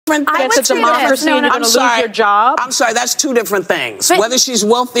different things. It's a democracy and you're going to lose your job. I'm sorry, that's two different things. Whether she's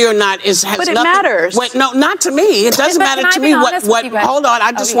wealthy or not has but nothing. It matters. Wait, no, not to me. It doesn't matter to me. Hold on,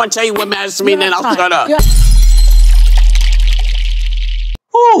 I just want to tell you what matters to me, and then I'll shut up.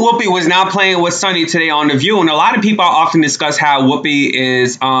 Ooh, Whoopi was not playing with Sunny today on The View, and a lot of people often discuss how Whoopi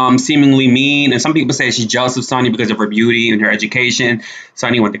is seemingly mean, and some people say she's jealous of Sunny because of her beauty and her education.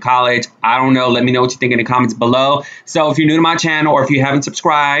 Sunny went to college. I don't know. Let me know what you think in the comments below. So if you're new to my channel or if you haven't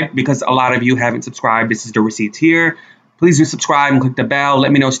subscribed, because a lot of you haven't subscribed, this is the receipts here. Please do subscribe and click the bell.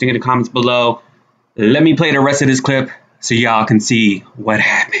 Let me know what you think in the comments below. Let me play the rest of this clip so y'all can see what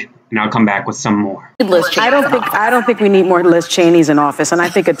happened. And I'll come back with some more. I don't think we need more Liz Cheneys in office, and I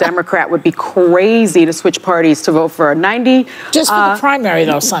think a Democrat would be crazy to switch parties to vote for 90. Just for the primary,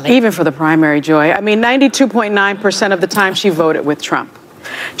 though, Sunny. Even for the primary, Joy. I mean, 92.9% of the time she voted with Trump.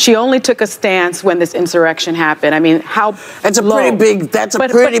 She only took a stance when this insurrection happened. I mean, how that's a low. Pretty big. That's a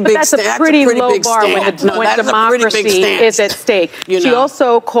but pretty big. That's a pretty low bar when democracy is at stake. She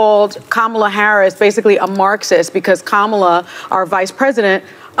also called Kamala Harris basically a Marxist because Kamala, our Vice President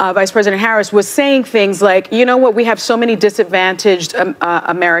Harris, was saying things like, you know what, we have so many disadvantaged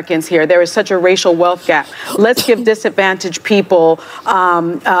Americans here. There is such a racial wealth gap. Let's give disadvantaged people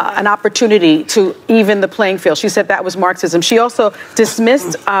an opportunity to even the playing field. She said that was Marxism. She also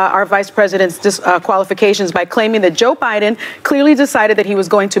dismissed our vice president's qualifications by claiming that Joe Biden clearly decided that he was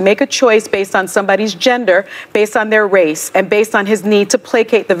going to make a choice based on somebody's gender, based on their race, and based on his need to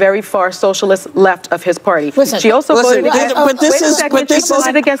placate the very far socialist left of his party. She also voted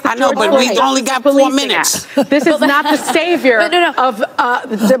against I know, but we've only got 4 minutes. This is not the savior of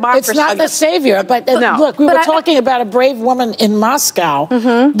democracy. It's not the savior, but look, we were talking about a brave woman in Moscow.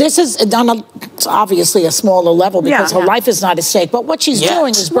 This is on obviously a smaller level because her life is not at stake. But what she's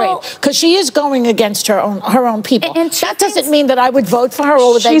doing is brave because she is going against her own people. And that doesn't mean that I would vote for her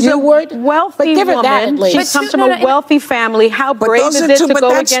or that you would. She's a wealthy woman. She comes from a wealthy family. How brave is it to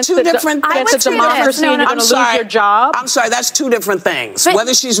go against the democracy and you're going to lose your job? I'm sorry, that's two different things.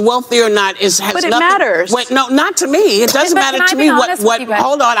 Whether she's wealthy or not has nothing. Matters. Wait, no, not to me. It doesn't matter to me.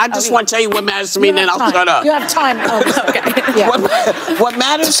 Hold on, I just want to tell you what matters to me, and then I'll shut up. You have time. What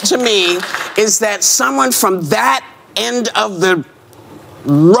matters to me is that someone from that end of the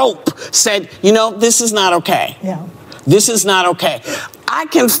rope said, you know, this is not okay. This is not okay. I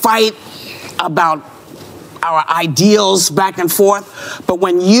can fight about our ideals back and forth, but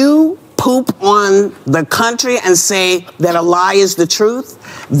when you poop on the country and say that a lie is the truth,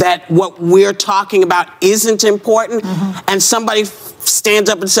 that what we're talking about isn't important, and somebody stands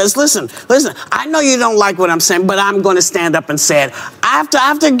up and says, listen, I know you don't like what I'm saying, but I'm going to stand up and say it. I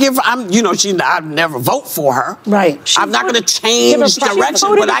have to give, I'd never vote for her. Right. I'm not going to change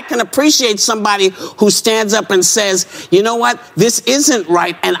direction, but I can appreciate somebody who stands up and says, you know what, this isn't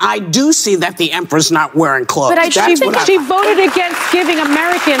right, and I do see that the emperor's not wearing clothes. But she voted against giving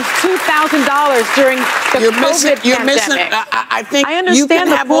Americans $2,000 during the COVID pandemic. I think I understand you can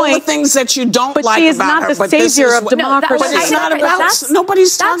have all the things that you don't like about her, but she is not the savior of democracy. But it's not about,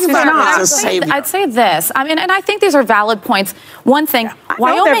 nobody's talking about her as a savior. I'd say this. I mean, and I think these are valid points. One thing,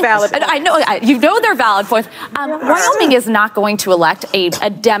 Wyoming, I know you know they're valid points. Wyoming is not going to elect a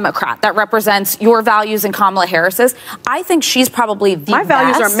Democrat that represents your values and Kamala Harris's. I think she's probably the My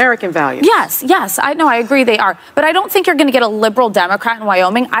values are American values. Yes, I know, I agree they are. But I don't think you're going to get a liberal Democrat in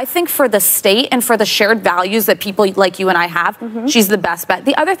Wyoming. I think for the state and for the shared values that people like you and I have, she's the best bet.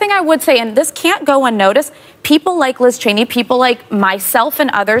 The other thing I would say, and this can't go unnoticed, people like Liz Cheney, people like myself and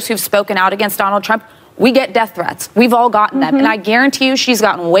others who've spoken out against Donald Trump, we get death threats. We've all gotten them. And I guarantee you she's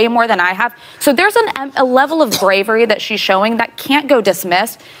gotten way more than I have. So there's a level of bravery that she's showing that can't go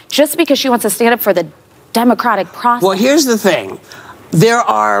dismissed just because she wants to stand up for the democratic process. Well, here's the thing. There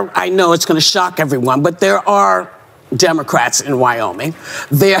are, I know it's going to shock everyone, but there are Democrats in Wyoming.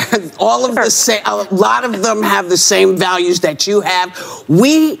 They're all of the same. A lot of them have the same values that you have.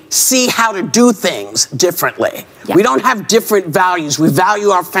 We see how to do things differently. We don't have different values. We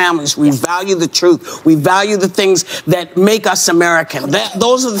value our families. We value the truth. We value the things that make us American.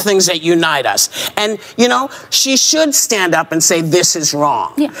 Those are the things that unite us. And, you know, she should stand up and say this is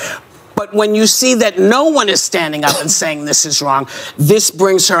wrong. But when you see that no one is standing up and saying this is wrong, this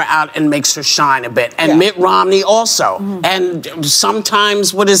brings her out and makes her shine a bit. And Mitt Romney also. And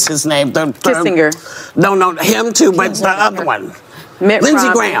sometimes, what is his name? Kissinger. No, him too, but the other one.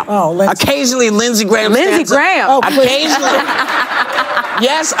 Lindsey Graham. Occasionally, Lindsey Graham stands up. Occasionally,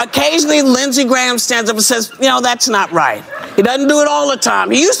 yes, occasionally Lindsey Graham stands up and says, you know, that's not right. He doesn't do it all the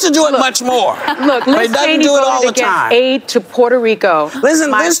time. He used to do it much more. Look, Liz Cheney voted against aid to Puerto Rico.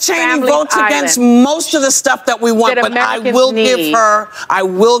 Listen, Liz Cheney votes against most of the stuff that we want, but I will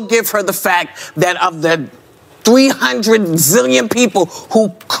give her the fact that of the 300 zillion people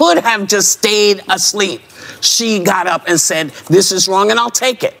who could have just stayed asleep, she got up and said, this is wrong and I'll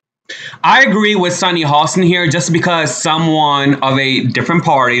take it. I agree with Sunny Hostin here. Just because someone of a different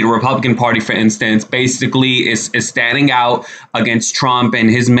party, the Republican Party, for instance, basically is standing out against Trump and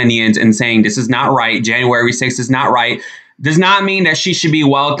his minions and saying this is not right, January 6th is not right, does not mean that she should be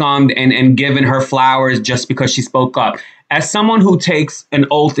welcomed and given her flowers just because she spoke up. As someone who takes an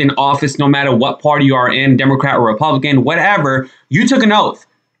oath in office, no matter what party you are in, Democrat or Republican, whatever, you took an oath.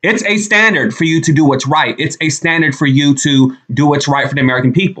 It's a standard for you to do what's right. It's a standard for you to do what's right for the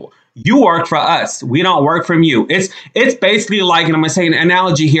American people. You work for us. We don't work from you. It's basically like, and I'm going to say an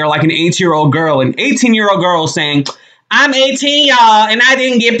analogy here, like an 18-year-old girl. An 18-year-old girl saying, I'm 18, y'all, and I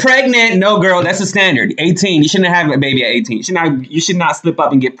didn't get pregnant. No, girl, that's the standard. 18. You shouldn't have a baby at 18. You should not slip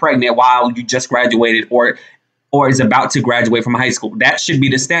up and get pregnant while you just graduated or is about to graduate from high school. That should be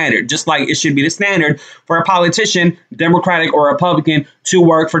the standard. Just like it should be the standard for a politician, Democratic or Republican, to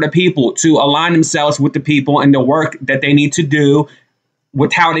work for the people, to align themselves with the people and the work that they need to do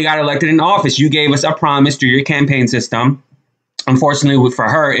with how they got elected in office. You gave us a promise through your campaign system. Unfortunately, for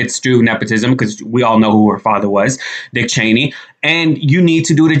her, it's through nepotism, because we all know who her father was, Dick Cheney, and you need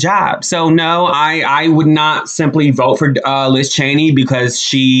to do the job. So, no, I would not simply vote for Liz Cheney because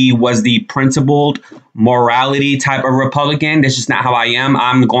she was the principled morality type of Republican. That's just not how I am.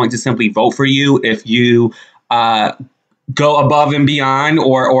 I'm going to simply vote for you if you go above and beyond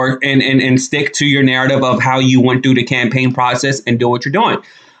and stick to your narrative of how you went through the campaign process and do what you're doing.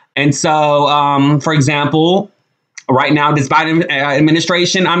 And so, for example, right now, this Biden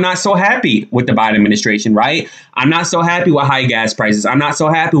administration, I'm not so happy with the Biden administration, right? I'm not so happy with high gas prices. I'm not so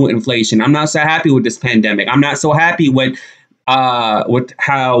happy with inflation. I'm not so happy with this pandemic. I'm not so happy with how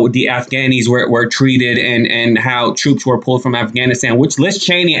the Afghanis were treated and how troops were pulled from Afghanistan, which Liz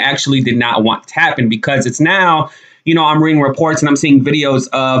Cheney actually did not want to happen, because it's now, you know, I'm reading reports and I'm seeing videos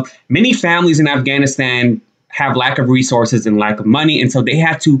of many families in Afghanistan have lack of resources and lack of money. And so they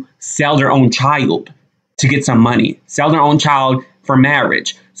had to sell their own child to get some money, sell their own child for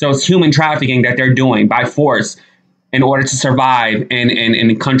marriage. So it's human trafficking that they're doing by force in order to survive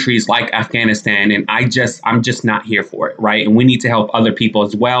in countries like Afghanistan. And I'm just not here for it, right? And we need to help other people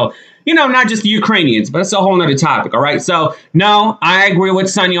as well. You know, not just the Ukrainians, but it's a whole nother topic, all right? So, no, I agree with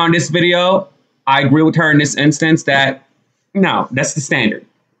Sunny on this video. I agree with her in this instance that, no, that's the standard.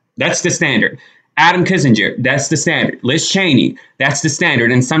 That's the standard. Adam Kissinger, that's the standard. Liz Cheney, that's the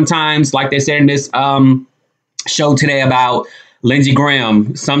standard. And sometimes, like they said in this show today about Lindsey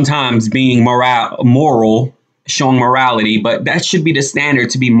Graham, sometimes being moral, showing morality, but that should be the standard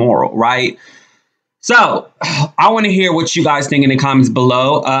to be moral, right? So I want to hear what you guys think in the comments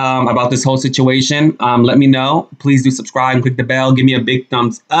below about this whole situation. Let me know. Please do subscribe and click the bell. Give me a big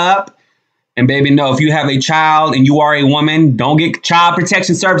thumbs up. And baby, no, if you have a child and you are a woman, don't get child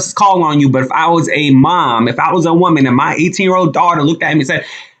protection services calling on you. But if I was a mom, if I was a woman and my 18-year-old daughter looked at me and said,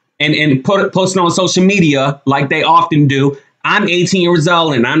 and posted on social media like they often do, I'm 18 years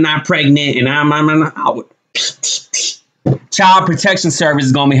old and I'm not pregnant and child protection service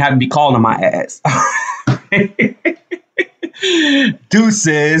is going to have to be calling my ass.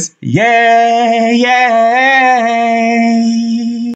 Deuces. Yeah, yeah.